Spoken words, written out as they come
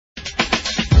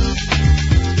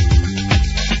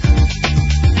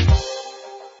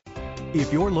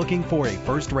If you're looking for a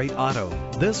first-rate auto,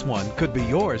 this one could be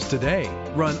yours today.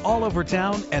 Run all over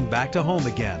town and back to home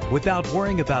again without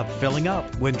worrying about filling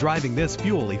up when driving this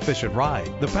fuel-efficient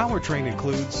ride. The powertrain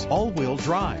includes all-wheel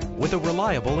drive with a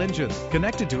reliable engine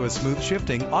connected to a smooth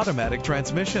shifting automatic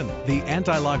transmission. The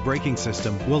anti-lock braking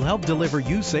system will help deliver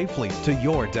you safely to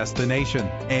your destination.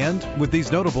 And with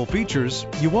these notable features,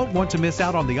 you won't want to miss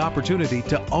out on the opportunity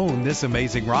to own this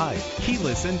amazing ride.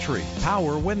 Keyless entry,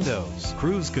 power windows,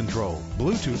 cruise control,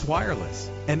 Bluetooth wireless,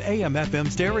 an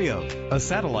AM/FM stereo, a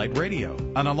satellite radio,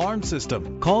 an alarm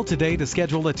system. Call today to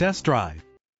schedule a test drive.